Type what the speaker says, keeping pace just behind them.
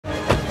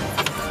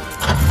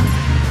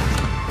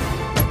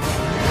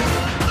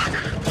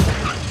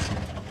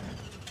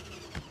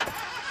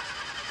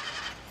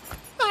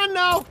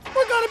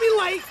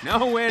late.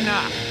 No, we're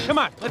not. Come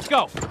on, let's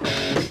go.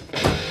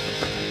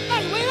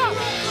 Hey, wait up.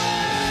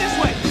 This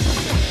way.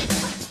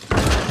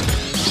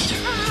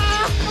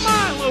 Come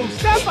on, Lou,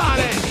 step on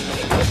it.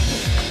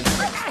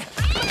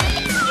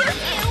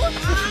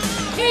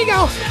 Here you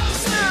go.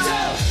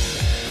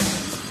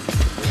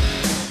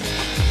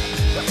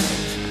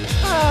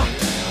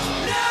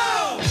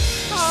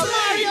 Oh,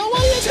 Mario,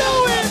 what are you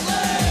doing?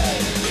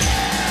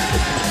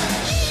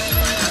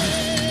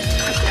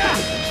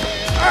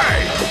 Hey,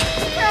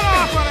 get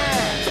off of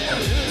there.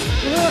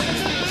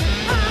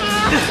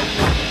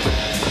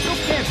 You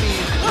can't be.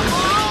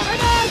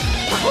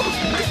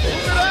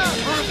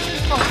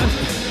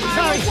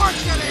 Sorry.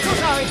 So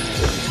sorry.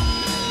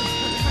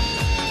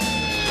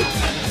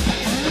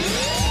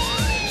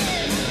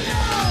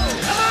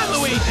 Come on,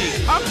 Luigi.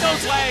 Up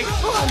those legs.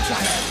 Oh,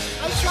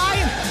 I'm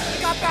trying. I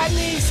got bad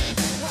knees.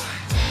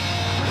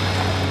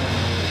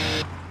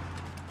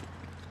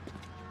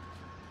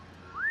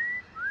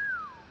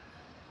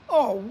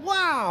 Oh,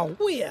 wow.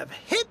 We have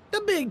hit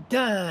the big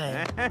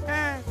time.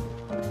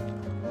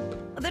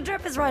 The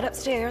drip is right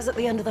upstairs at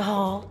the end of the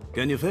hall.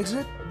 Can you fix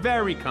it?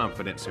 Very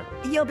confident, sir.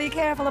 You'll be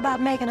careful about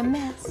making a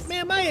mess.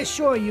 Ma'am, I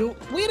assure you,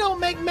 we don't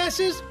make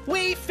messes,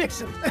 we fix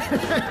them.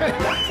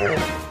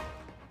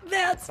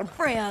 That's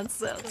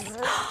Francis.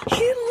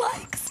 He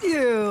likes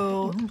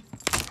you.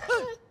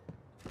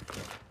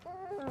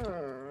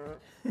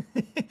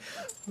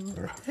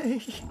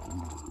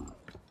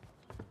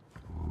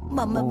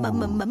 Mama,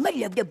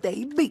 love you,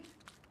 baby.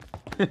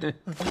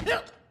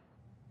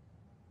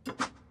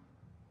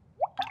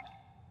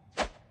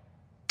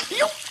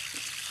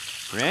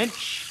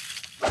 Wrench.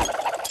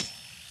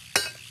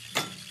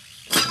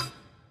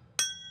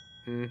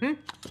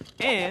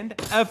 And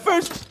a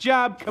first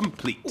job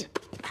complete.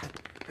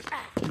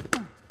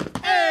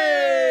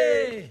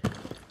 Hey!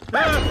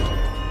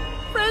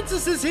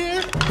 Francis is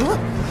here.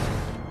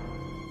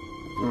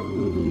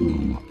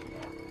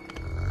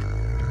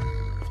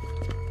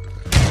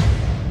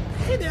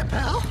 Hey there,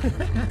 pal.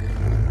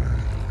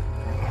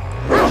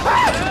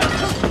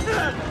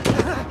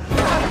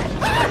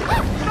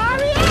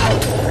 Mario!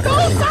 Do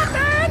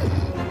something!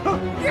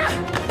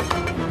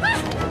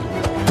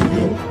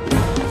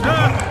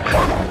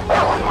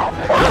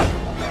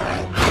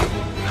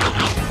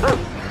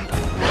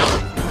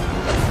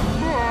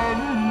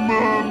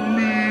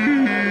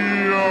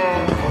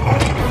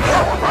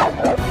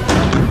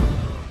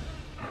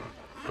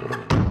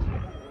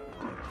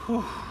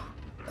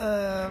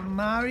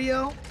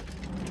 Mario?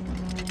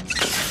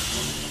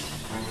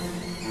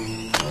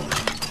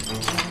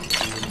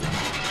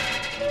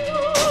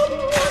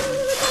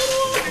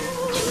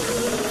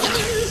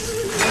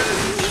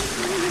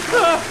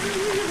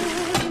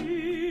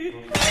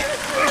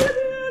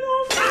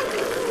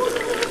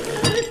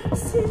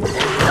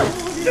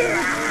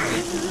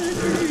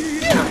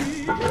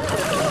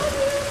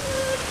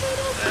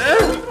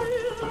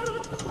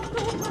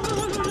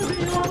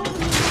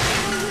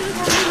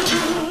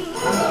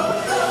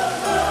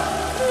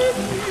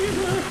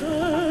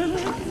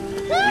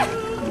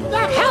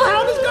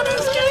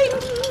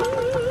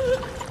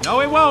 No,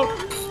 it won't.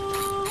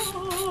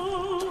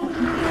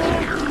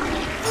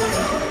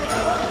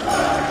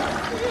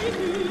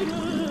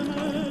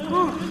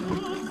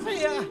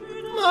 Hey,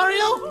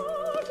 Mario?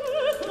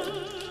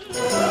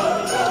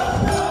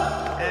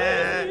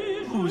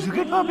 Who's a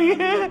good puppy?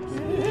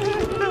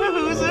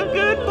 Who's a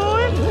good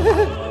boy?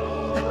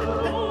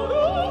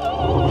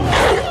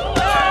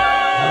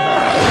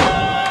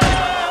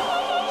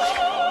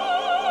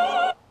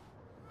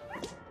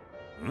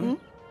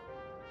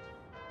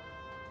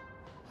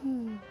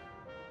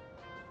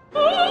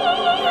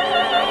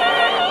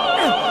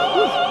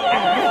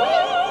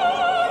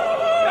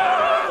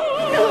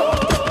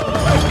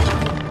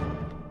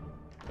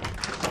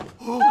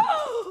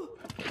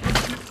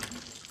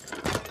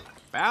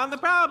 Found the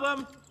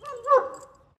problem.